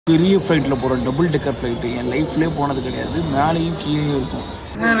பெரிய ஃப்ளைட்டில் போகிற டபுள் டெக்கர் ஃப்ளைட்டு என் லைஃப்லேயே போனது கிடையாது. மேலேயும் கீழேயும் இருக்கும்.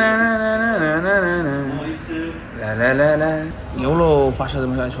 எவ்வளோ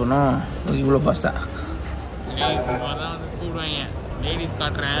ஃபாஸ்ட்டாக சொன்னோம், இவ்வளோ ஃபாஸ்ட்டாக கூப்பிடுவாங்க. லேடிஸ்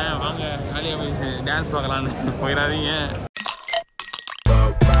காட்டுறேன் வாங்க ஜாலியாக போய் டான்ஸ் பார்க்கலான்னு போயிடாதீங்க.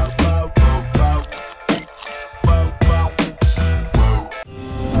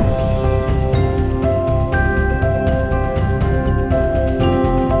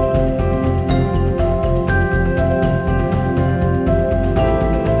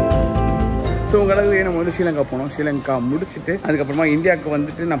 ஸோ உங்களுக்கு நம்ம வந்து ஸ்ரீலங்கா போனோம். ஸ்ரீலங்கா முடிச்சுட்டு அதுக்கப்புறமா இந்தியாவுக்கு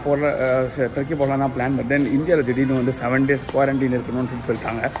வந்துட்டு நான் டர்க்கி போகலாம் நான் பிளான் பண்ணேன். இந்தியாவில் திடீர்னு வந்து 7 days குவாரண்டைன் இருக்கணும்னு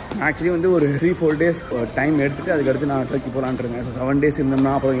சொல்லிட்டாங்க. ஆக்சுவலி வந்து ஒரு 3-4 days டைம் எடுத்துகிட்டு அதுக்கடுத்து நான் டர்க்கி போகலான்ருங்க. ஸோ 7 days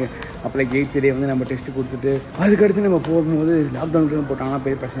இருந்தோம்னா அப்புறம் 8th day வந்து நம்ம டெஸ்ட்டு கொடுத்துட்டு அதுக்கடுத்து நம்ம போகும்போது லாக்டவுன் போட்டாங்கன்னா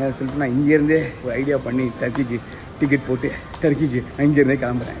பெரிய பிரச்சனை சொல்லிட்டு நான் இங்கேருந்தே ஒரு ஐடியா பண்ணி டர்க்கிக்கு டிக்கெட் போட்டு டர்க்கிக்கு இங்கேருந்தே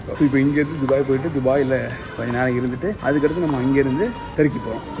கிளம்புறேன். இப்போ இங்கேருந்து துபாய் போயிட்டு துபாயில் கொஞ்ச நேரம் இருந்துட்டு அதுக்கடுத்து நம்ம அங்கேருந்து டர்க்கி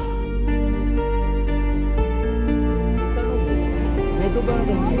போகிறோம்.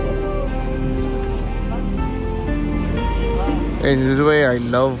 Dubai, I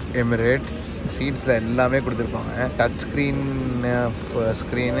love Emirates. சீட்ஸில் எல்லாமே கொடுத்துருப்பாங்க. டச்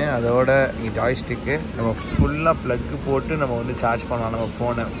ஸ்க்ரீனு அதோட இங்கே ஜாய்ஸ்டிக்கு நம்ம ஃபுல்லாக ப்ளக்கு போட்டு நம்ம வந்து சார்ஜ் பண்ணலாம் நம்ம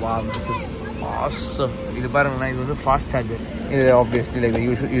ஃபோனை. வா, திஸ் இஸ் ஆசம். இது பாருங்கண்ணா, இது வந்து ஃபாஸ்ட் சார்ஜர். இது obviously like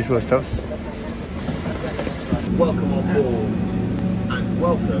usual stuffs. Welcome on board and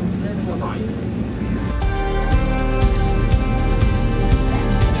welcome to ICE.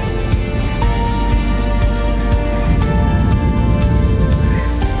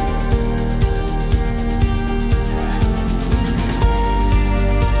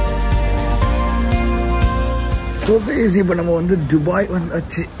 So guys இப்போ நம்ம வந்து துபாய்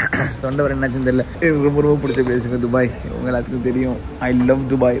வந்தாச்சு. சொன்ன வர என்னாச்சுன்னு தெரியல. எனக்கு ரொம்ப ரொம்ப பிடிச்ச பிளேஸுங்க துபாய். உங்க எல்லாத்துக்கும் தெரியும் ஐ லவ்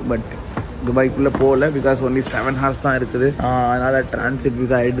துபாய். பட் துபாய்க்குள்ளே போகல பிகாஸ் ஒன்லி 7 hours தான் இருக்குது. அதனால் டிரான்சிட்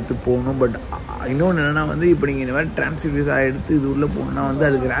விசா எடுத்து போகணும். பட் இன்னொன்று என்னென்னா வந்து இப்போ நீங்கள் இந்த மாதிரி டிரான்சிட் விசா எடுத்து இது உள்ளே போகணுன்னா வந்து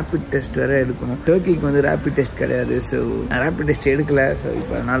அதுக்கு ரேப்பிட் டெஸ்ட் வேறு எடுக்கணும். டர்க்கிக்கு வந்து ரேப்பிட் டெஸ்ட் கிடையாது. ஸோ நான் ரேப்பிட் டெஸ்ட் எடுக்கலை. ஸோ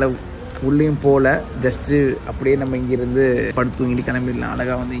இப்போ அதனால் உள்ளேயும் போகல. ஜஸ்ட்டு அப்படியே நம்ம இங்கேருந்து படுத்துங்கிட்டு கிளம்பிடலாம்.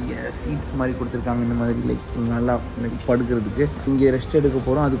 அழகாக வந்து இங்கே சீட்ஸ் மாதிரி கொடுத்துருக்காங்க. இந்த மாதிரி லைக் நல்லா படுக்கிறதுக்கு இங்கே ரெஸ்ட் எடுக்க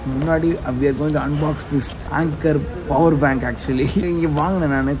போகிறோம். அதுக்கு முன்னாடி we are going to unbox this anchor power bank. Actually இங்கே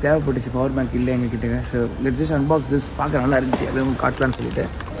வாங்கினேன் நான், தேவைப்பட்டுச்சு பவர் பேங்க் இல்லை எங்ககிட்ட. So let's just unbox this. பார்க்க நல்லா இருந்துச்சு, அப்படியே உங்களுக்கு காட்டலான்னு சொல்லிட்டு.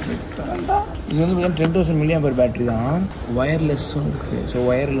 இது வந்து 10,000 mAh பேட்டரி தான். ஒயர்லெஸ்ஸும் இருக்குது. ஸோ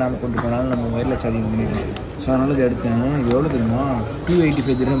ஒயர் இல்லாமல் கொண்டு போனாலும் நம்ம ஒயரில் சார்ஜிங் பண்ணிக்கலாம். ஸோ அதனால இது எடுத்தேன். இது எவ்வளோ தெரியுமா?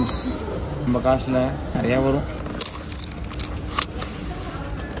 285 dirhams. நம்ம காசில் நிறையா வரும்.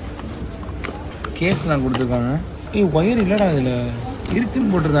 கேஸ்லாம் கொடுத்துருக்காங்க. ஒயர் இல்லைடா இதில்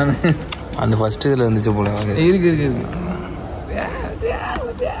இருக்குன்னு போட்டுருந்தானே. அந்த ஃபஸ்ட்டு இதில் இருந்துச்சு போல. இருக்கு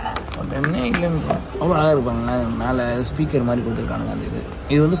என்ன இல்லைன்னு அவ்வளோ அழகாக இருப்பாங்களே. மேலே ஸ்பீக்கர் மாதிரி கொடுத்துருக்கானுங்க. அந்த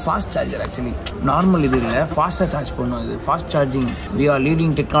இது வந்து ஃபாஸ்ட் சார்ஜர். ஆக்சுவலி நார்மல் இது இல்லை, ஃபாஸ்ட்டாக சார்ஜ் பண்ணும். இது fast charging we are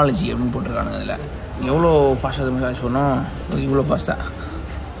leading technology அப்படின்னு போட்டிருக்கானுங்க. அதில் எவ்வளோ ஃபாஸ்ட்டாக சார்ஜ் பண்ணோம், இவ்வளோ ஃபாஸ்ட்டாக.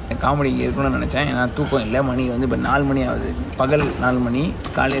 காமெடி இங்கே இருக்கணும்னு நினச்சேன். ஏன்னா தூக்கம் இல்லை. மணி வந்து இப்போ 4 மணி ஆகுது. பகல் 4 மணி,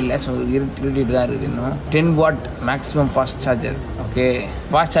 காலையில். ஸோ இருட்டிட்டு தான் இருக்குது இன்னும். 10 watt maximum fast charger. Okay,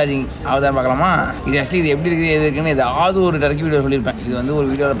 fast charging ஆகுதான்னு பார்க்கலாமா? இது ஆக்சுவலி இது எப்படி இருக்குது எது இருக்குன்னு ஏதாவது ஒரு டர்க்கி வீடியோ சொல்லியிருப்பேன். இது வந்து ஒரு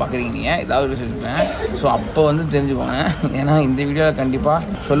வீடியோவில் பார்க்குறீங்க நீங்கள், ஏதாவது ஒரு சொல்லியிருப்பேன். ஸோ அப்போ வந்து தெரிஞ்சுக்கோங்க. ஏன்னா இந்த வீடியோவில்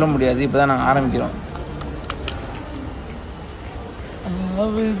கண்டிப்பாக சொல்ல முடியாது. இப்போ தான் நாங்கள் ஆரம்பிக்கிறோம்.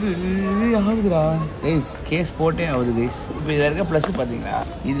 ஆகுதுடா கைஸ், கேஸ் போட்டே ஆகுது கைஸ். இப்போ இதில் இருக்க ப்ளஸ் பார்த்தீங்களா,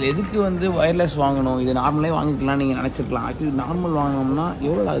 இதில் எதுக்கு வந்து ஒயர்லெஸ் வாங்கணும், இது நார்மலே வாங்கிக்கலாம் நீங்கள் நினச்சிருக்கலாம். ஆக்சுவலி நார்மல் வாங்கினோம்னா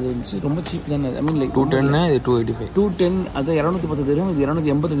எவ்வளோ அது இருந்துச்சு, ரொம்ப சீப் தானே. ஐ மீன் லைக் 210 இது 285. 210 அது 210 dirham, இது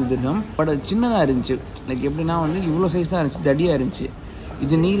 285 dirham. பட் அது சின்னதாக இருந்துச்சு. லைக் எப்படின்னா வந்து இவ்வளோ சைஸ் தான் இருந்துச்சு, தடியாக இருந்துச்சு.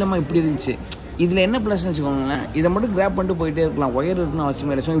 இது நீளமாக இப்படி இருந்துச்சு. இதில் என்ன ப்ளஸ்ன்னு வச்சுக்கோங்களேன், இதை மட்டும் கிராப் பண்ணிட்டு போயிட்டே இருக்கலாம். ஒயர் இருக்குன்னு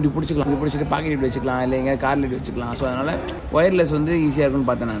அவசியமே இல்லை. ஸோ இப்படி பிடிச்சிக்கலாம், இப்படி பிடிச்சிட்டு பாக்கெட் இப்படி வச்சுக்கலாம், இல்லை எங்கேயாவது காரில் இப்படி வச்சுக்கலாம். ஸோ அதனால் ஒயர்லெஸ் வந்து ஈஸியாக இருக்குன்னு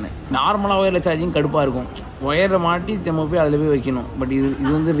பார்த்தேன் நான். நார்மலாக ஒயர்லெஸ் சார்ஜிங் கடுப்பாக இருக்கும். ஒயரை மாட்டி நம்ம போய் அதில் போய் வைக்கணும். பட்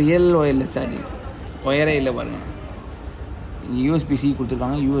இது வந்து ரியல் ஒயர்லெஸ் சார்ஜிங். ஒயரே இல்லை பாருங்கள். USB-C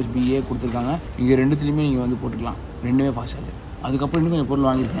கொடுத்துருக்காங்க, USB-A கொடுத்துருக்காங்க. இங்கே ரெண்டுத்துலேயுமே நீங்கள் வந்து போட்டுக்கலாம். ரெண்டுமே ஃபாஸ்ட் சார்ஜர். அதுக்கப்புறம் இன்னும் கொஞ்சம் பொருள்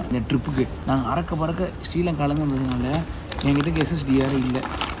வாங்கியிருக்கேன் இந்த ட்ரிப்புக்கு. நாங்கள் அறக்க பறக்க ஸ்ரீலங்காலேருந்து வந்ததுனால என்கிட்ட SSD யாரும் இல்லை.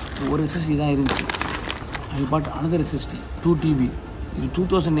 ஒரு SSD தான் இருந்துச்சு. ஐ பாட் அனதர் SSD 2 TB. இது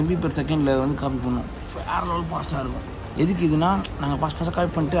 2000 MB/s வந்து காப்பி பண்ணோம். வேறு லெவல் ஃபாஸ்ட்டாக இருக்கும். எதுக்கு இதுனா, நாங்கள் ஃபாஸ்ட்டாக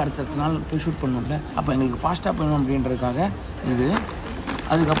காப்பி பண்ணிட்டு அடுத்த நாள் போய் ஷூட் பண்ணோம்ல, அப்போ எங்களுக்கு ஃபாஸ்ட்டாக பண்ணணும் அப்படின்றதுக்காக இது.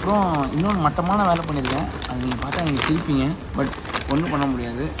 அதுக்கப்புறம் இன்னொன்று மட்டமான வேலை பண்ணியிருக்கேன். அது நீங்கள் பார்த்தா நீங்கள் திருப்பீங்க. பட் ஒன்றும் பண்ண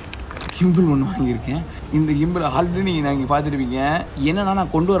முடியாது. கிம்பிள் ஒன்று வாங்கியிருக்கேன். இந்த கிம்பிள் ஆல்ரெடி நீங்கள் பார்த்துருப்பீங்க. என்னென்னா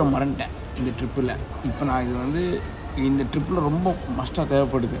நான் கொண்டு வர மறந்துட்டேன் இந்த ட்ரிப்பில். இப்போ நான் இது வந்து இந்த ட்ரிப்பில் ரொம்ப மஸ்ட்டாக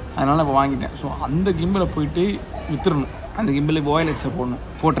தேவைப்படுது. அதனால் இப்போ வாங்கிட்டேன். ஸோ அந்த கிம்பிளை போயிட்டு விற்றுறணும். அந்த கிம்பிளை வாய்லெட்ஸில்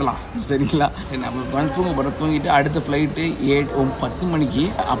போட்டுடலாம். சரிங்களா? சரி, நம்ம தூங்கிட்டு அடுத்த ஃப்ளைட்டு 10 மணிக்கு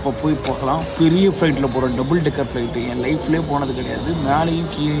அப்போ போய் போகலாம். பெரிய ஃப்ளைட்டில் போகிறோம், டபுள் டெக்கர் ஃப்ளைட்டு. என் லைஃப்லேயே போனது கிடையாது.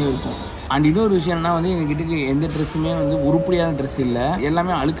 மேலேயும் கீழேயும் இருக்கும். அண்ட் இன்னொரு விஷயம் என்னன்னா வந்து எங்ககிட்ட எந்த ட்ரெஸ்ஸுமே வந்து உருப்படியான ட்ரெஸ் இல்லை,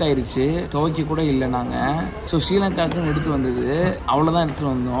 எல்லாமே அழுக்காயிருச்சு, துவைக்க கூட இல்லை. நாங்கள் ஸோ ஸ்ரீலங்காவுக்குன்னு எடுத்து வந்தது, அவ்வளோதான்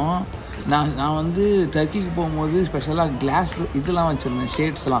எடுத்துகிட்டு வந்தோம். நான் வந்து டர்க்கிக்கு போகும்போது ஸ்பெஷலாக கிளாஸ் இதெல்லாம் வச்சுருந்தேன்,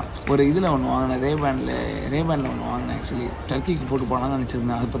 ஷேட்ஸ்லாம். ஒரு இதில் ஒன்று வாங்கினேன், ரேபேனில் ஒன்று வாங்கினேன். ஆக்சுவலி டர்க்கிக்கு போட்டு போனான்னு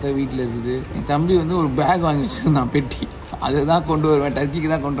நினச்சிருந்தேன். அது பார்த்தா வீட்டில் இருக்குது. என் தம்பி வந்து ஒரு பேக் வாங்கி வச்சுருந்தான், பெட்டி. அதுதான் கொண்டு வருவேன்,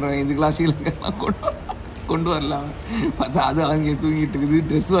 டர்க்கிக்கு தான் கொண்டு வருவேன். இதுக்கெல்லாம் ஸ்ரீலங்காலாம் கொண்டு வரலாம். பார்த்தா அது வாங்கி தூங்கிட்டு இருக்குது.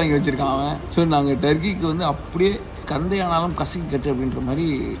 ட்ரெஸ் வாங்கி வச்சுருக்கான் அவன். ஸோ நாங்கள் டர்க்கிக்கு வந்து அப்படியே கந்தையானாலும் கசக்கி கட்டு அப்படின்ற மாதிரி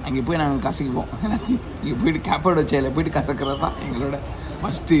அங்கே போய் நாங்கள் கசக்கிப்போம். இங்கே போயிட்டு கேப்போட வச்சையில் போயிட்டு கசக்கிறது தான் எங்களோட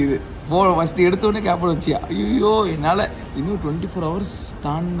ஃபஸ்ட்டு இது. ஃபஸ்ட்டு எடுத்தோடனே கேப்போட வச்சியா, ஐயோ என்னால் இன்னும் 24 hours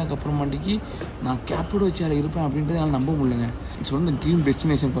தாண்டினதுக்கப்புறமாட்டிக்கு நான் கேப்போட வச்சியால் இருப்பேன் அப்படின்றது என்னால் நம்ப முடியலைங்க. சொன்ன ட்ரீம்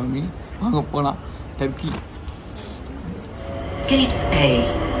டெஸ்டினேஷன் ஃபார் மீ. வாங்க போகலாம் Turkey. Gates A.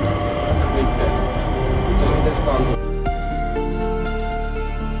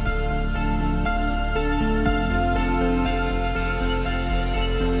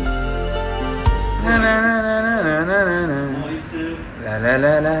 La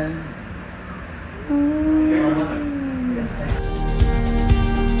la la.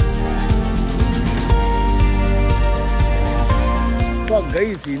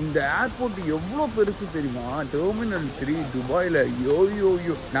 Guys, இந்த ஏர்போர்ட் எவ்வளோ பெருசு தெரியுமா? டெர்மினல் 3 துபாயில். யோயோ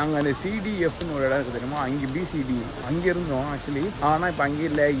நாங்கள் அந்த சிடிஎஃப்னு ஒரு இடம் இருக்குது தெரியுமா, அங்கே பிசிடி அங்கே இருந்தோம் ஆக்சுவலி. ஆனால் இப்போ அங்கே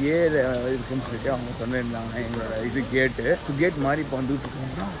இல்லை, இருக்குன்னு சொல்லிட்டு அவங்க சொன்னிருந்தாங்க எங்களோட இது கேட்டு. ஸோ கேட் மாதிரி இப்போ வந்துட்டு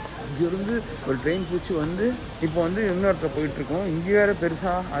இருக்கோம்னா அங்கேருந்து ஒரு ட்ரெயின் பிடிச்சி வந்து இப்போ வந்து இன்னொருத்தர் போயிட்டுருக்கோம். இங்கே வேறு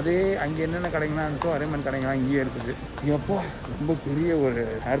பெருசாக அதே அங்கே என்னென்ன கடைங்களாம் இருக்கோ அதே மாதிரி கடைங்களாம் இங்கேயே இருக்குது. எப்போ ரொம்ப பெரிய ஒரு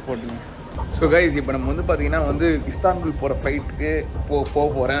ஏர்போர்ட்டுங்க. ஸோ கைஸ், இப்போ நம்ம வந்து பார்த்தீங்கன்னா வந்து இஸ்தான்புல் போகிற ஃப்ளைட்டுக்கு போக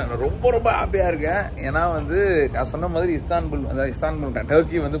போகிறேன். ரொம்ப ஹாப்பியாக இருக்கேன். ஏன்னா வந்து நான் சொன்ன மாதிரி இஸ்தான்புல்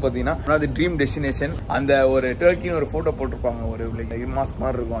டர்க்கி வந்து பார்த்தீங்கன்னா அது ட்ரீம் டெஸ்டினேஷன். அந்த ஒரு டர்க்கின்னு ஒரு ஃபோட்டோ போட்டிருப்பாங்க, ஒரு மாஸ்க்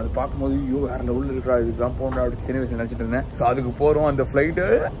மாதிரி இருக்கும். அது பார்க்கும்போது ஐயோ வேறு லெவலில் இருக்கிறா, இதுதான் போகணும் அப்படி சின்ன வயசில் நினச்சிட்டு இருந்தேன். ஸோ அதுக்கு போகிறோம். அந்த ஃப்ளைட்டு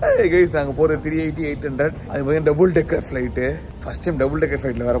கைஸ் நாங்கள் போகிறது 380-800. அது பார்த்தீங்கன்னா double decker flight. First time double decker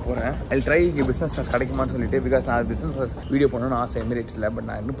ஃப்ளைட்டில் வேறு போகிறேன். அது ட்ரை பிஸ்னஸ் கிளாஸ் கிடைக்குமான்னு சொல்லிட்டு, பிகாஸ் நான் பிஸ்னஸ் கிளாஸ் வீடியோ பண்ணணும்னு ஆசை எமிரேட்ஸில். பட்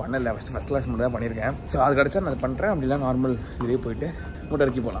நான் இன்னும் பண்ணலை, ஃபஸ்ட் கிளாஸ் மட்டும் தான் பண்ணியிருக்கேன். ஸோ அது கிடச்சா நான் அதை பண்ணுறேன். அப்படிலாம் நார்மல் இதே போயிட்டு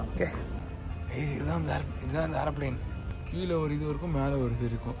டர்க்கி போகலாம். ஓகே இதுதான் இந்த ஏரோப்ளேன். கீழே ஒரு இது இருக்கும், மேலே ஒரு இது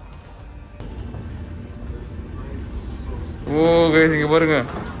இருக்கும். ஓ கைஸ், இங்கே பாருங்க.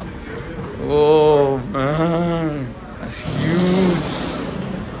 ஓ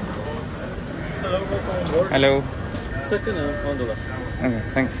ஹலோ.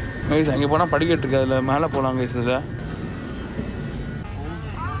 Thanks guys. அங்கே போனால் படிக்கட்டு இருக்கு, அதில் மேலே போகலாம் கைஸ். இதில்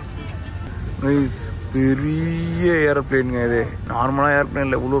கைஸ் பெரிய ஏரோப்ளேனுங்க. இது நார்மலாக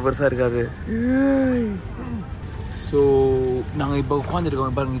ஏரோப்ளேனில் இவ்வளோ பெருசாக இருக்காது. ஸோ நாங்கள் இப்போ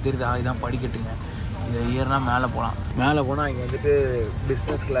உட்காந்துருக்கோம் பாருங்க, தெரியுதா? இதுதான் படிக்கட்டுங்க. இதை ஏறினா மேலே போனால் இங்கே வந்துட்டு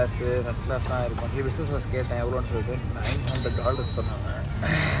பிஸ்னஸ் கிளாஸு ஃபஸ்ட் கிளாஸ்லாம் இருக்கும். பிஸ்னஸ் கிளாஸ் கேட்டேன் எவ்வளோன்னு சொல்லிட்டு $900 சொன்னாங்க.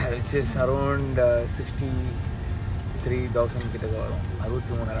 விச் இஸ் அரௌண்ட் 63,000 கிட்ட வரும்.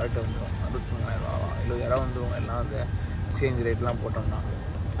 63,000 வந்துடும். 63,000 70,000 வந்துடும் எல்லாம் அந்த எக்ஸ்சேஞ்ச் ரேட்லாம் போட்டோம்னா.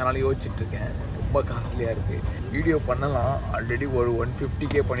 அதனால் யோசிச்சுட்ருக்கேன். ரொம்ப காஸ்ட்லியாக இருக்குது. வீடியோ பண்ணலாம், ஆல்ரெடி ஒரு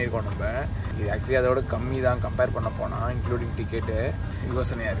 150K பண்ணியிருக்கோம் நம்ம. இது ஆக்சுவலி அதோட கம்மி தான் கம்பேர் பண்ண போனால், இன்க்ளூடிங் டிக்கெட்டு.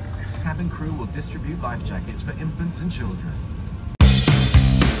 யோசனையாக இருக்குது. Cabin crew will distribute life jackets for infants and children.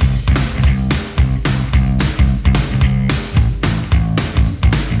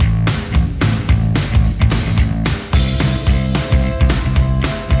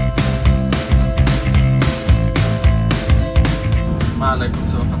 ما عليكم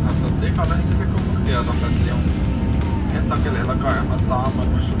سوف تصديق على هاتفكم واختيار رحلة اليوم. ينتقل إلى قائمة الطعام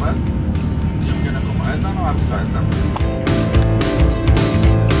والمشروبات. يمكنكم أيضا عرض قائمة.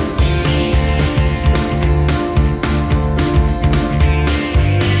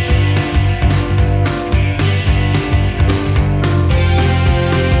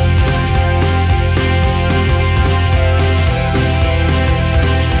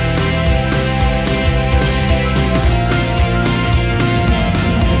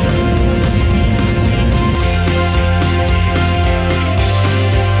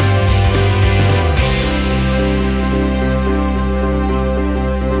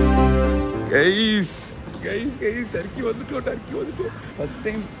 Guys Turkey வந்துட்டோம். ஃபஸ்ட்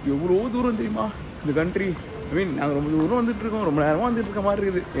டைம் எவ்வளோ தூரம் தெரியுமா? இந்த கண்ட்ரி. ஐ மீன் நாங்கள் ரொம்ப தூரம் வந்துட்டு இருக்கோம், ரொம்ப நேரமாக வந்துட்டு இருக்க மாதிரி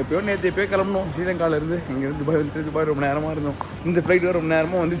இருக்குது. எப்போயோ கிளம்பணும் ஸ்ரீலங்காவிலேருந்து. இங்கேருந்து துபாய் வந்துட்டு துபாய் ரொம்ப நேரமாக இருந்தோம். இந்த ஃப்ளைட் வேறு ரொம்ப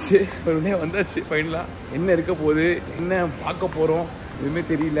நேரமாக வந்துச்சு, உடனே வந்தாச்சு ஃபைனலாக. என்ன இருக்க போகுது, என்ன பார்க்க போகிறோம் எதுவுமே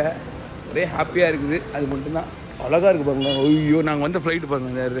தெரியல. ஒரே ஹாப்பியாக இருக்குது, அது மட்டும்தான். அழகாக இருக்குது பாருங்களேன். ஐயோ நாங்கள் வந்த ஃப்ளைட்டு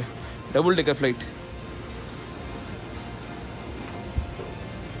பாருங்கள், இந்த double decker flight.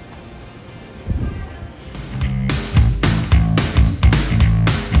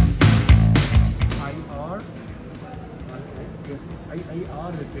 IR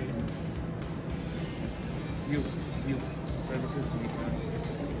the train. You. This is me.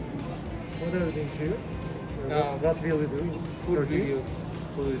 What are they do? What will we do? Food review.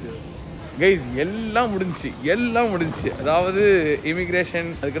 Guys எல்லாம் முடிஞ்சிச்சு. அதாவது இமிக்ரேஷன்,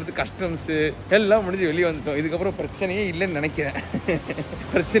 அதுக்கடுத்து கஸ்டம்ஸு எல்லாம் முடிஞ்சு வெளியே வந்துட்டோம். இதுக்கப்புறம் பிரச்சனையே இல்லைன்னு நினைக்கிறேன்.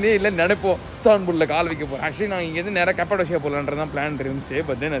 பிரச்சனையே இல்லைன்னு நினைப்போம். இஸ்தான்புல்ல கால் வைக்க போகிறோம். ஆக்சுவலி நான் இங்கேருந்து நேராக கப்பாடோசியா போகலான்றது தான் பிளான் இருந்துச்சு.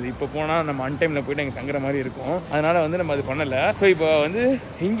 பட் தென் அது இப்போ போனால் நம்ம அன்டைமில் போய்ட்டு எங்கள் தங்குற மாதிரி இருக்கும். அதனால் வந்து நம்ம அது பண்ணலை. ஸோ இப்போ வந்து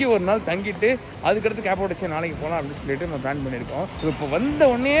இங்கே ஒரு நாள் தங்கிட்டு அதுக்கடுத்து கப்பாடோசியா நாளைக்கு போகலாம் அப்படின்னு சொல்லிட்டு நம்ம பிளான் பண்ணியிருக்கோம். ஸோ இப்போ வந்த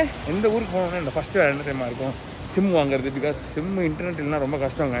உடனே எந்த ஊருக்கு போகணும்னா இந்த ஃபஸ்ட்டு என்ன டைமாக இருக்கும் சிம் வாங்குறது. பிகாஸ் சிம் இன்டர்நெட் இல்லைனா ரொம்ப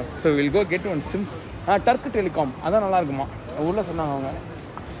கஷ்டங்க. So will go get one sim. Turk telecom அதான் நல்லா இருக்குமா ஊரில் சொன்னாங்க அவங்க.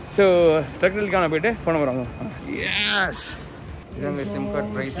 ஸோ டர்க் டெலிகாம் போய்ட்டு ஃபோன் வராங்க. எஸ் இதாங்க சிம் கார்டு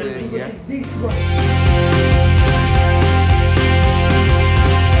ப்ரைஸு. இங்கே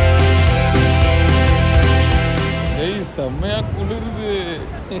செம்மையாக குளிருது.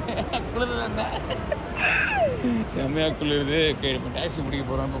 குளிருது செம்மையாக குளிருது. இப்போ டாக்ஸி பிடிக்க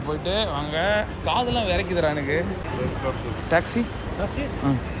போகிறோம். இப்போ போயிட்டு வாங்க. காதெல்லாம் விரைக்குதுடா எனக்கு. Taxi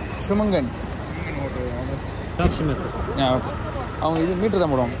சுமங்கன் taxi metre. ஓகே அவங்க இது மீட்டர்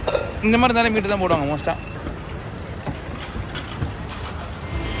தான் போடுவாங்க. இந்த மாதிரி தானே மீட்டர் தான் போடுவாங்க மோஸ்ட்டாக.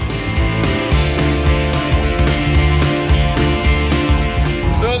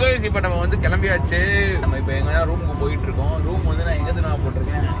 ஸோ கைஸ் இப்போ நம்ம வந்து கிளம்பியாச்சு. நம்ம இப்போ எங்கன்னா ரூமுக்கு போயிட்டு இருக்கோம். ரூம் வந்து நான் எங்கே நான்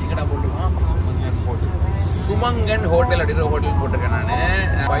போட்டிருக்கேன், எங்கடா போட்டிருக்கோம், சுமங்கன் ஹோட்டல் அப்படின்ற ஹோட்டல் போட்டிருக்கேன்.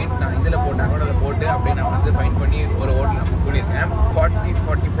 நான் இதில் போட்டேன், அகோடாவில் போட்டு அப்படியே நான் வந்து ஃபைன் பண்ணி ஒரு ஹோட்டல் நான் புக் பண்ணியிருக்கேன்.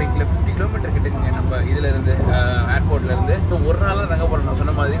 50 கிலோமீட்டர் கிட்டங்க நம்ம இதிலேருந்து ஏர்போர்ட்லேருந்து. ஸோ ஒரு நாள் தான் தங்க போகிறோம். நான்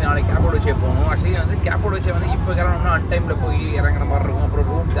சொன்ன மாதிரி நாளைக்கு கேப்போடோசியா போகணும். ஆக்சுவலி வந்து கேப்போடோசியா வந்து இப்போ கிளம்பணும்னா அன்டைமில் போய் இறங்குற மாதிரி இருக்கும். அப்புறம்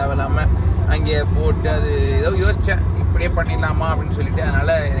ரூம் தேவையில்லாமல் அங்கே போட்டு அது ஏதோ யோசித்தேன் இப்படியே பண்ணிடலாமா அப்படின்னு சொல்லிட்டு.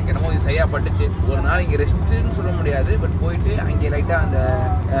 அதனால் எனக்கு என்னமோ இது சரியாக பட்டுச்சு. ஒரு நாள் இங்கே ரெஸ்ட்டுன்னு சொல்ல முடியாது, பட் போயிட்டு அங்கே லைட்டாக அந்த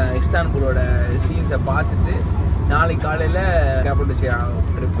இஸ்தான்புலோட சீன்ஸை பார்த்துட்டு நாளைக்கு காலையில் கேப்போடோசியா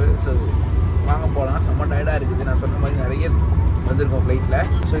ட்ரிப்பு. ஸோ வாங்க போகலாம். செம்ம டயர்டாக இருக்குது. நான் சொன்ன மாதிரி நிறைய வந்திருக்கோம் ஃப்ளைட்டில்.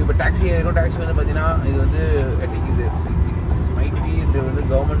 ஸோ இப்போ டாக்ஸி ஏறிக்கும். டாக்ஸி வந்து பார்த்தீங்கன்னா இது வந்து ஐ திங்க் இது மைட்பி இந்த வந்து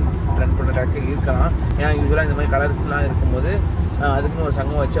கவர்மெண்ட் ரன் பண்ணுற டாக்ஸி இருக்கலாம். ஏன்னா யூஸ்வலாக இந்த மாதிரி கலர்ஸ்லாம் இருக்கும்போது அதுக்குன்னு ஒரு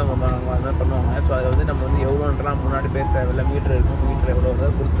சங்கம் வச்சு அவங்க அது மாதிரி பண்ணுவாங்க. ஸோ அதில் வந்து நம்ம வந்து எவ்வளோன்றலாம் முன்னாடி பேச தேவையில்லை. மீட்டர் இருக்கும், மீட்டர் எவ்வளோ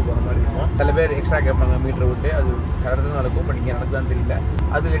தான் கொடுத்துட்டு போகிற மாதிரி இருக்கும். சில பேர் எக்ஸ்ட்ரா கேட்பாங்க மீட்டர் விட்டு. அது சடத்தில் நடக்கும், பட் இங்கே நடக்குதான்னு தெரியல.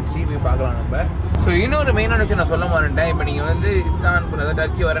 அது லெட்ஸி பார்க்கலாம் நம்ம. ஸோ இன்னொரு மெயினான விஷயம் நான் சொல்ல மாட்டேன். இப்போ நீங்கள் வந்து இஸ்தான்புல் அதாவது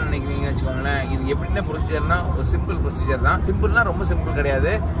டர்க்கி வர நினைக்கிறீங்கன்னு வச்சுக்கோங்களேன். இது எப்படின்னா ப்ரொசீஜர்னா ஒரு சிம்பிள் ப்ரொசீஜர் தான். சிம்பிள்னா ரொம்ப சிம்பிள்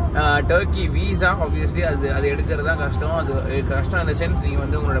கிடையாது. டர்க்கி வீசா ஆப்வியஸ்லி அது எடுக்கிறது தான் கஷ்டம். அது கஷ்டம் இந்த சென்ஸ் நீங்கள்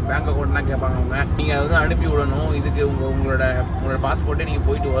வந்து உங்களோட பேங்க் அக்கௌண்ட்லாம் கேட்பாங்க அவங்க. நீங்கள் அதை வந்து அனுப்பி விடணும். இதுக்கு உங்களோட பாஸ்போர்ட்டே நீங்கள்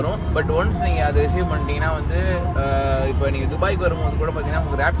போயிட்டு வரும். பட் ஒன்ஸ் நீங்கள் அதை ரிசீவ் பண்ணிட்டீங்கன்னா வந்து இப்போ நீங்கள் துபாய்க்கு வரும்போது கூட பார்த்தீங்கன்னா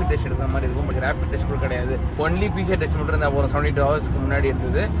உங்களுக்கு ரேபிட் டெஸ்ட் எடுக்கிற மாதிரி இருக்கும். பட் ரேபிட் டெஸ்ட் கூட கிடையாது. ஒன்லி பிசிஆர் டெஸ்ட் மட்டும் இருந்தால் போகிறோம். 72 ஹவர்ஸ்க்கு முன்னாடி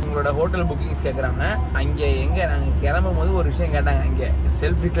இருந்தது. உங்களோட ஹோட்டல் புக்கிங்ஸ் கேட்குறாங்க. அங்கே எங்கே நாங்கள் கிளம்பும் போது ஒரு விஷயம் கேட்டாங்க. அங்கே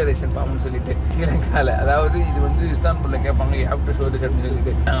செல்ஃப் டிக்ளரேஷன் ஃபார்ம்னு சொல்லிட்டு ஸ்ரீலங்காவில். அதாவது இது வந்து இஸ்தான்புல்ல கேட்பாங்க. You have to show this அப்படின்னு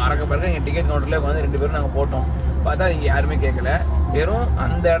சொல்லிட்டு நாங்கள் அறக்க பிறகு எங்கள் டிக்கெட் கவுண்டரில் வந்து 2 பேரும் நாங்கள் போட்டோம். பார்த்தா இங்கே யாருமே கேட்கல. வெறும்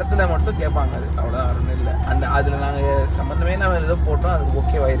அந்த இடத்துல மட்டும் கேட்பாங்க. அது அவ்வளோதான், ஒன்றும் இல்லை. அதில் நாங்கள் சம்மந்தமே நம்ம ஏதோ போட்டோம். அது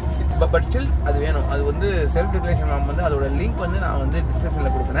ஓகே ஆயிடுச்சு. பட் ஸ்டில் அது வேணும். அது வந்து செல்ஃப் டிக்ளரேஷன் ஃபார்ம் வந்து அதோட லிங்க் வந்து நான் வந்து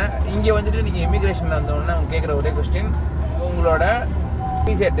டிஸ்கிரிப்ஷனில் கொடுக்குறேன். இங்கே வந்துட்டு நீங்கள் இமிக்ரேஷனில் வந்தோடனே அவங்க கேட்குற ஒரே கொஸ்டின் உங்களோட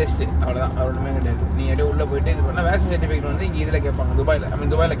பிசிஆர் டெஸ்ட்டு. அவ்வளோதான், ஒன்றுமே கிடையாது. நீங்கள் அப்படியே உள்ளே போயிட்டு இது பண்ணால் வேக்சின் சர்டிஃபிகேட் வந்து இங்கே இதில் கேட்பாங்க.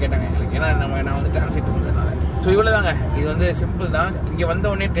 துபாயில் கேட்டாங்க எங்களுக்கு. ஏன்னா நான் வந்து டிரான்ஸ்லேட் இருந்ததுனால. ஸோ இவ்வளோ தாங்க. இது வந்து சிம்பிள் தான். இங்கே வந்த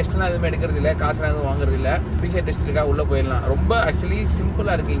உடனே டெஸ்ட்லாம் எதுவுமே எடுக்கிறது இல்லை, காசுலாம் எதுவும் வாங்குறது இல்லை. பிசிஆர் டெஸ்ட் இருக்கா உள்ளே போயிடலாம். ரொம்ப ஆக்சுவலி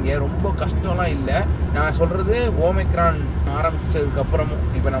சிம்பிளாக இருக்குது இங்கே. ரொம்ப கஷ்டம்லாம் இல்லை. நான் சொல்கிறது ஓமிக்ரான் ஆரம்பித்ததுக்கப்புறமும்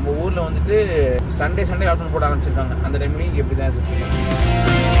இப்போ நம்ம ஊரில் வந்துட்டு சண்டே லாக்டவுன் போட ஆரம்பிச்சிருக்காங்க. அந்த டைம்லேயும் இங்கே எப்படி தான் இருக்குது.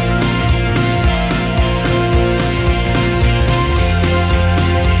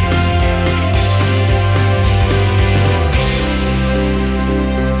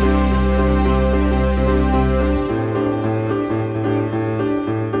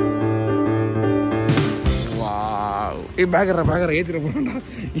 பேக்கரை ஏற்றிட போறா.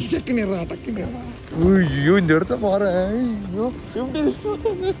 டக்குன்னு ஐயோ இந்த இடத்த பாரு. ஐயோ எப்படி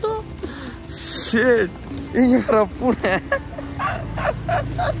பூனை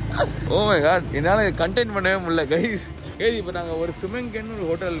ஓ மை காட், என்னால் கண்டெயின் பண்ணவே முடியல கைஸ். இப்போ நாங்கள் ஒரு சுமங்கன்னு ஒரு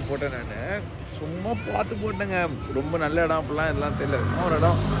ஹோட்டல் போட்டேன். நான் சும்மா பார்த்து போட்டேங்க. ரொம்ப நல்ல இடம் அப்படிலாம் எல்லாம் தெரியல. ஒரு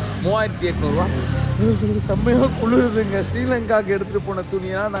இடம் 3800 செம்மையாக குளிருதுங்க. ஸ்ரீலங்காவுக்கு எடுத்துகிட்டு போன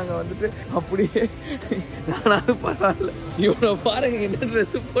துணியாக நாங்கள் வந்துட்டு அப்படியே நானாவது பரவாயில்ல. இவனை பாருங்க என்ன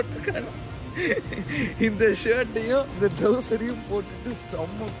ட்ரெஸ்ஸு போட்டிருக்காங்க. இந்த ஷர்ட்டையும் இந்த ட்ரௌசரையும் போட்டுட்டு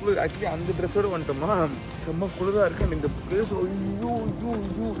செம்ம குளிர். ஆக்சுவலி அந்த ட்ரெஸ்ஸோடு வந்துட்டோமா செம்ம குளிராக இருக்கு. இந்த ப்ளேஸ் ஐயோ ஐயோ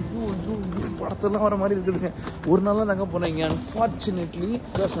ஐயோ ஐயோ ஐயோ ஐயோ படத்தெல்லாம் வர மாதிரி இருக்குதுங்க. ஒரு நாள் தான் நாங்கள் போனேன் இங்கே. அன்ஃபார்ச்சுனேட்லி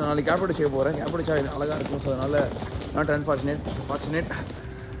பிகாஸ் நாளைக்கு கேப்டே செய்ய போகிறேன். கேப்டே இது அழகாக இருக்கும். ஸோ அதனால் நாட் ஃபார்ச்சுனேட்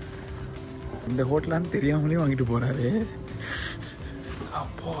இந்த ஹோட்டலான்னு தெரியாமலே வாங்கிட்டு போகிறாரு.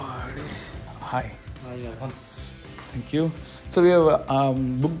 அப்போ hi. Thank you. So we have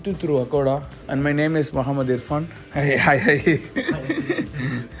booked through Akoda, and my name is Muhammad Irfan. Hi.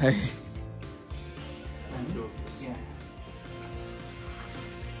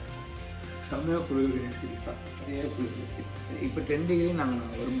 செம்மையாக குளிர் சீரியஸாக நிறைய குளிர். இப்போ 10 டிகிரி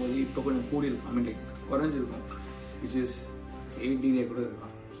நாங்கள் வரும்போது இப்போ கொஞ்சம் கூடியிருக்கோம். ஐ மீன் குறைஞ்சிருக்கோம். விச் இஸ் 8 டிகிரியாக கூட இருக்கும்.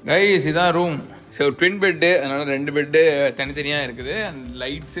 கைஸ் இதான் ரூம். ஸோ ட்வின் பெட்டு, அதனால 2 பெட்டு தனித்தனியாக இருக்குது. அண்ட்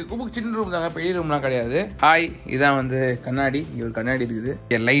லைட்ஸு ரொம்ப சின்ன ரூம் தாங்க, பெரிய ரூம்லாம் கிடையாது. ஹாய், இதான் வந்து கண்ணாடி. இங்கே ஒரு கண்ணாடி இருக்குது.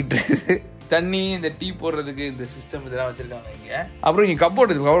 லைட் தண்ணி, இந்த டீ போடுறதுக்கு இந்த சிஸ்டம் இதெல்லாம் வச்சுருக்காங்க இங்கே. அப்புறம் இங்கே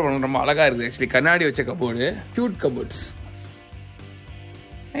கப்போர்டு இருக்குது. கப்போர்டு ரொம்ப அழகாக இருக்குது. ஆக்சுவலி கண்ணாடி வச்ச கப்போர்டு, க்யூட் கப்போர்ட்ஸ்.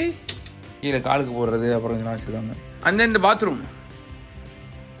 கீழே காலுக்கு போடுறது அப்புறம் இதெல்லாம் வச்சுருக்காங்க. அந்த இந்த பாத்ரூம்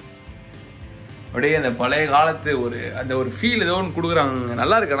அப்படியே அந்த பழைய காலத்து அந்த ஒரு ஃபீல் ஏதோ ஒன்று கொடுக்குறாங்க.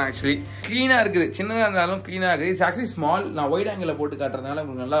 நல்லா இருக்கு. ஆனால் ஆக்சுவலி க்ளீனாக இருக்குது. சின்னதாக இருந்தாலும் க்ளீனாக இருக்குது. It's actually small. நான் ஒயிட் ஆங்கிளில் போட்டு காட்டுறதுனால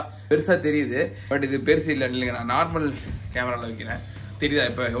உங்களுக்கு நல்லா பெருசாக தெரியுது. பட் இது பெருசு இல்லைங்க. நான் நார்மல் கேமராவில் வைக்கிறேன். தெரியுதா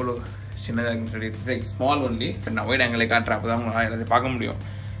இப்போ எவ்வளோ சின்னதாக இருக்குன்னு சொல்லி. It's like small only. But நான் ஒயிட் ஆங்கிளில் காட்டுறேன். அப்போ தான் உங்களால் எல்லாத்தையும் பார்க்க முடியும்.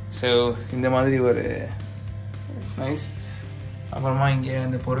 ஸோ இந்த மாதிரி ஒரு நைஸ். அப்புறமா இங்கே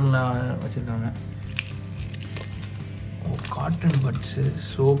அந்த பொருள்லாம் வச்சுருக்காங்க. Cotton buds,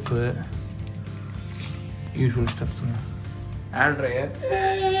 soap, usual ஸ்டஃப்ஸுங்க. Hair dryer.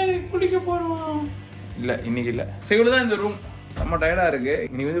 குளிக்க போகிறோம். இல்லை இன்னைக்கு இல்லை. ஸோ இவ்வளோ தான் இந்த ரூம். செம்ம டயர்டாக இருக்குது.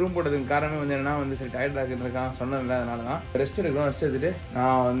 இன்னைக்கு வந்து ரூம் போட்டதுக்கு காரணமே வந்து என்னன்னா வந்து சரி டயர்டாக இருக்குதுருக்கான் சொன்னதில்லை. அதனால தான் ரெஸ்ட் எடுக்கணும். ரெஸ்ட் எடுத்துட்டு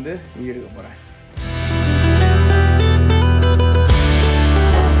நான் வந்து வீடியோ எடுக்க போகிறேன்.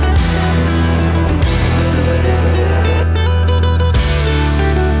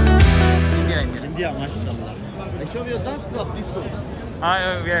 India, mashallah. I show you a dance club disco.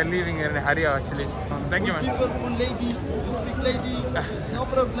 We are leaving in a hurry actually. Thank you, man. People, full lady, you speak lady, no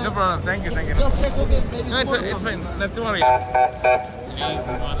problem. No problem. Thank you. Just check, okay, maybe No, it's fine. Not too worry.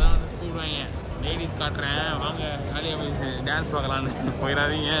 கூப்பிடுவாங்க. Ladies காட்டுறேன் வாங்க ஜாலியாக போய் dance பார்க்கலான்னு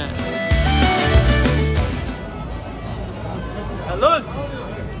போயிடாதீங்க. Hello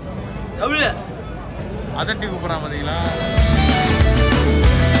எப்படி அதட்டி கூப்பிட்றான் பார்த்தீங்களா?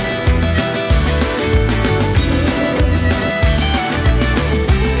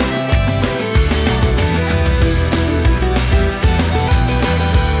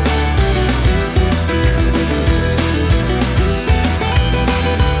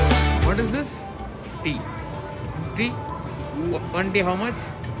 One tea how much?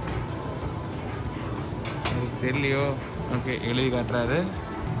 தெரியலையோ. ஓகே எழுதி காட்டுறாரு.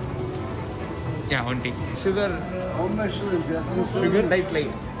 Yeah, one tea. Sugar. How much is that? Sugar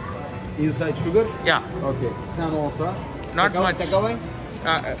light. Inside sugar? Yeah. Okay. Can water? Not much. Take away?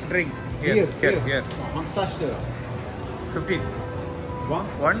 Drink. Here. 15 lira. 15.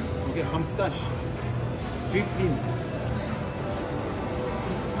 One? Okay, 15.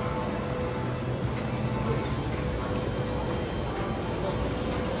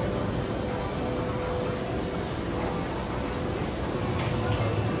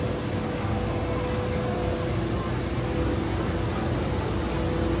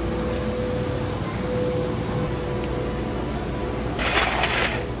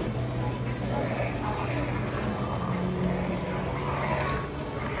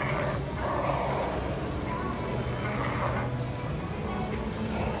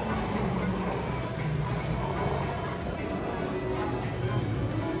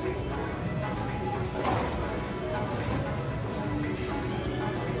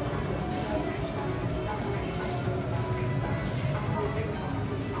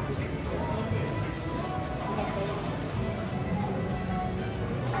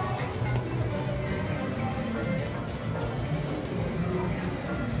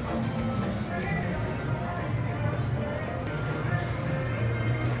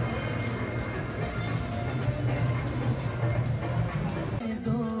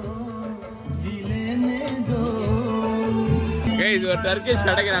 Guys ஒரு Turkish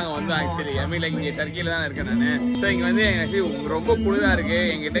கடைக்கு நாங்கள் வந்தோம் actually. ஐ mean like இங்கே டர்க்கியில் தான் இருக்கேன் நான். ஸோ இங்கே வந்து ஆக்சுவலி ரொம்ப குளிராக இருக்குது.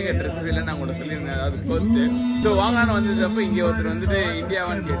 எங்கிட்ட ட்ரெஸ்ஸஸ் இல்லை நான் உங்கள்கிட்ட சொல்லியிருந்தேன், அதாவது க்ளோத்ஸு. ஸோ வாங்கலான்னு வந்ததுப்போ இங்கே ஒருத்தர் வந்துட்டு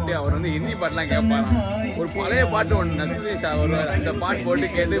இந்தியாவான்னு கேட்டு அவர் வந்து ஹிந்தி பாட்டெலாம் கேட்பாராம். ஒரு பழைய பாட்டு ஒன்று நசுதி ஷா வருவார், அந்த பாட்டு போட்டு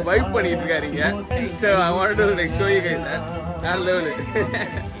கேட்டு வைப் பண்ணிட்டு இருக்காருங்க. So I want to like show you guys that வேற லெவலு.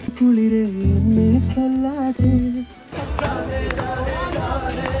 குளிரே என்னை கொல்லாதே.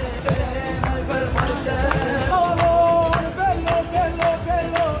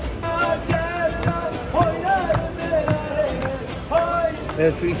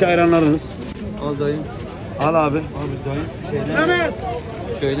 Evet, şu iki ayranlarınız. Al dayım. Al abi. Abi dayım. Şeyden.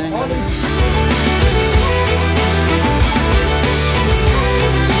 Köyden geldim.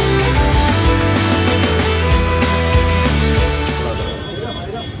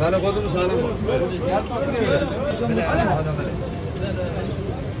 Sana koydum mu sağlam mı?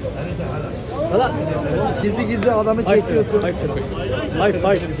 Gizli gizli adamı çekiyorsun.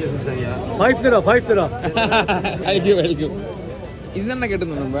 Five lira, 5 lira. Thank you. இதுதான்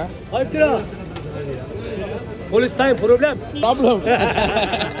கேட்டிருந்தோம் நம்ம. 5 lira. Police time problem.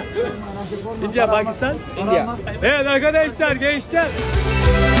 India, Pakistan. India. Evet arkadaşlar, gençler.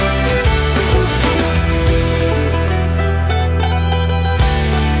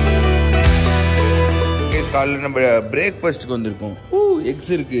 காலையில் நம்ம பிரேக்ஃபாஸ்ட்டுக்கு வந்திருக்கோம்.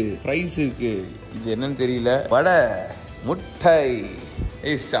 X இருக்கு, fries இருக்கு, இது என்னன்னு தெரியல, வடை, முட்டை.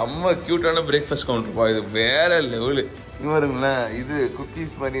 செம்ம க்யூட்டான பிரேக்ஃபாஸ்ட் கவுண்டர்ப்பா, இது வேற லெவலு. இங்கே வருங்களேன், இது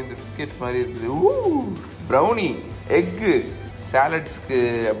குக்கீஸ் மாதிரி, இந்த பிஸ்கெட்ஸ் மாதிரி இருக்குது. ப்ரௌனி, எக்கு, சாலட்ஸ்க்கு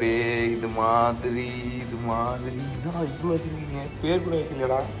அப்படியே இது மாதிரி என்னடா இவ்வளோ வச்சுருக்கீங்க, பேர் கூட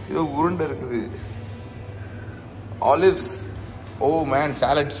வைக்கலடா, ஏதோ உருண்டை இருக்குது. Olives, O man,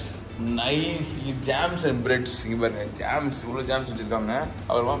 salads, nice. Jams and breads, இங்கே பாருங்க, ஜாம்ஸ், இவ்வளோ ஜாம்ஸ் வச்சுருக்காங்க.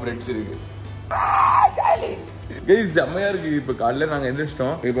 அப்புறமா பிரெட்ஸ் இருக்குது. செம்மையா இருக்கு. இப்போ காலையில் நாங்கள்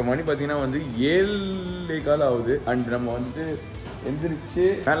எந்திரிச்சிட்டோம். இப்போ மணி பார்த்தீங்கன்னா வந்து 7:15 ஆகுது. அண்ட் நம்ம வந்து எந்திரிச்சு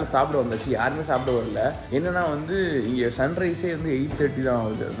மேலே சாப்பிட வந்தாச்சு. யாருமே சாப்பிட வரல. என்னன்னா வந்து இங்கே சன்ரைஸே வந்து 8:30 தான்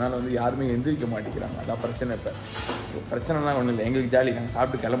ஆகுது. அதனால வந்து யாருமே எந்திரிக்க மாட்டேங்கிறாங்க. அதான் பிரச்சனை. இப்போ பிரச்சனைலாம் ஒன்றும் இல்லை, எங்களுக்கு ஜாலி. நாங்கள்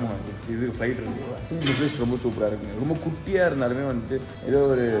சாப்பிட்டு கிளம்புவோம். இது ஃப்ளைட் இருக்குது. இந்த பிளேஸ் ரொம்ப சூப்பராக இருக்குங்க. ரொம்ப குட்டியாக இருந்தாலுமே வந்துட்டு ஏதோ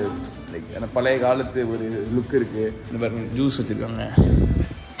ஒரு லைக் பழைய காலத்து ஒரு லுக் இருக்குது. இந்த பாருங்க, ஜூஸ் வச்சுருக்காங்க.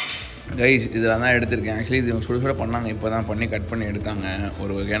 கைஸ் இதெல்லாம் தான் எடுத்திருக்கேன். ஆக்சுவலி இது சுட பண்ணாங்க, இப்போ தான் பண்ணி கட் பண்ணி எடுத்தாங்க.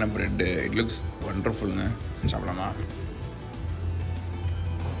 ஒரு வகையான ப்ரெட்டு. It looks ஒண்டர்ஃபுல்லுங்க. சாப்பிடலாமா?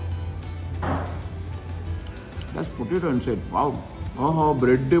 Plus potato inside. வாவ், ஓஹோ,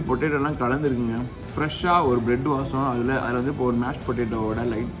 ப்ரெட்டு பொட்டேட்டோலாம் கலந்துருக்குங்க. ஃப்ரெஷ்ஷாக ஒரு ப்ரெட் வாசம். அதில் வந்து இப்போ ஒரு மேஷ் பொட்டேட்டோவோட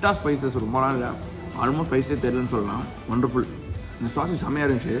லைட்டாக ஸ்பைசஸ், ரொம்ப நாள் இல்லை, ஆல்மோஸ்ட் ஸ்பைஸே தெரியலன்னு சொல்லலாம். ஒண்டர்ஃபுல். இந்த சாஸ் செம்மையாக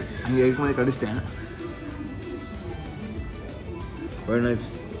இருந்துச்சு. அங்கே இருக்கும்போதே கடிச்சிட்டேன். Very nice.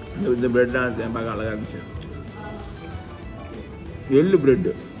 இந்த ப்ரெட்லாம் பார்க்க அழகாக இருந்துச்சு. எள்ளு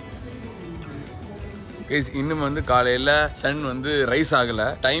ப்ரெட்டு. இன்னும் வந்து காலையில் சன் வந்து ரைஸ் ஆகலை.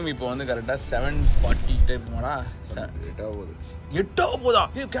 டைம் இப்போ வந்து கரெக்டாக 7:40 டைப் போனா 8 போதா?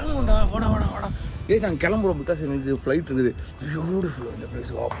 கிளம்புண்டா, வாடா. நாங்கள் கிளம்புறோம். பிகாஸ் எனக்கு ஃப்ளைட் இருக்குது. பியூட்டிஃபுல் இந்த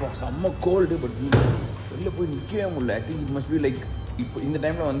பிளேஸ். அப்போ செம்ம கோல்டு. பட் வெளில போய் நிற்கவே முடியல. I think it must be like இப்போ இந்த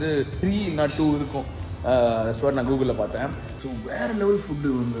டைமில் வந்து 3 இல்லைனா 2 இருக்கும். ஸ்டோர் நான் கூகுளில் பார்த்தேன். ஸோ வேறு லெவல்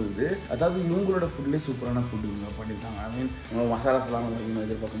ஃபுட்டு வந்துருது. அதாவது இவங்களோட ஃபுட்லேயே சூப்பரான ஃபுட்டு இவங்க பண்ணியிருக்காங்க. ஐ மீன் மசாலாஸ் எல்லாம் அதிகமாக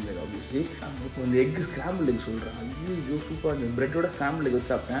எதிர்பார்க்க முடியாது. ஆப்வியஸ்லி இப்போ இந்த எக் ஸ்க்ராம்பிள் எக் சொல்கிறேன். ஐயோ சூப்பராக இருந்துச்சு. ப்ரெட்டோட ஸ்க்ராம்பிள் எக்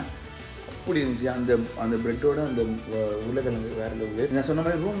வச்சு சாப்பிட்டேன். அப்படி இருந்துச்சு. அந்த ப்ரெட்டோட அந்த உருளைக்கிழங்கு வேறு லெவலு. நான் சொன்ன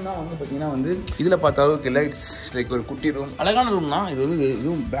மாதிரி ரூம் தான் வந்து பார்த்தீங்கன்னா வந்து இதில் பார்த்த அளவுக்கு இல்லை. இட்ஸ் லைக் ஒரு குட்டி ரூம், அழகான ரூம் தான். இது வந்து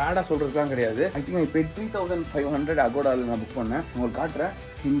எதுவும் பேடாக சொல்கிறதுலாம் கிடையாது. ஐ திங்க் இப்போ 3500 அகோடாவில் நான் புக் பண்ணேன். உங்களுக்கு காட்டுறேன்.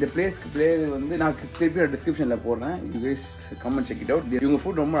 இந்த பிளேஸ்க்கு வந்து நான் திருப்பி டிஸ்கிரிப்ஷனில் போடுறேன். You guys come and check it out. இவங்க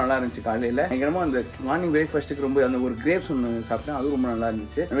ஃபுட் ரொம்ப நல்லா இருந்துச்சு. காலையில் எங்கேயுமோ அந்த மார்னிங் பிரேக்ஃபாஸ்ட்டுக்கு ரொம்ப அந்த ஒரு கிரேப்ஸ் ஒன்று சாப்பிட்டேன். அதுவும் ரொம்ப நல்லா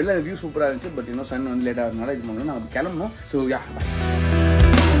இருந்துச்சு. வெளில அந்த வியூ சூப்பராக இருந்துச்சு. பட் இன்னும் சன் வந்து லேட்டாக இருந்தனால இது பண்ணணும். நான் கிளம்பணும். ஸோ யா,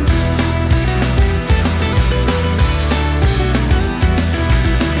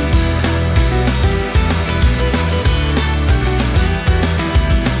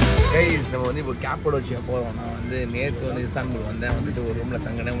 நம்ம வந்து இப்போ கேப்படோச்சியா போகிறோம். நான் வந்து நேற்று வந்து இஸ்தான்புல் வந்தேன். வந்துட்டு ஒரு ரூமில்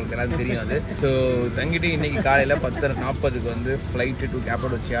தங்கினேன். உங்களுக்கு எல்லாரும் தெரியும் அது. ஸோ தங்கிட்டு இன்றைக்கி காலையில் 10:40 வந்து ஃப்ளைட்டு டு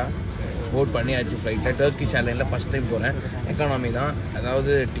கேப்படோச்சியா போட் பண்ணியாச்சு. ஃப்ளைட்டில் டர்க்கிஷ் ஏர்லைனில் ஃபஸ்ட் டைம் போகிறேன். எக்கானமி தான்.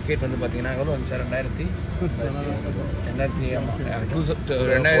 அதாவது டிக்கெட் வந்து பார்த்தீங்கன்னா எவ்வளோ வந்துச்சு?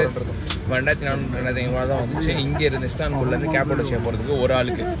 2400 தான் வந்துச்சு. இங்கே இருந்து இஸ்தான்புல்லேருந்து கேப்படோச்சியா போகிறதுக்கு ஒரு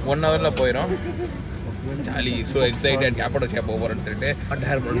ஆளுக்கு 1 ஹவரில் போயிடும். ஜாலி. So excited. கேப்படோச்சியா போகிறேன்னு சொல்லிட்டு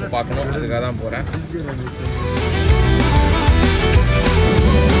பார்க்கணும். அதுக்காக தான் போகிறேன்.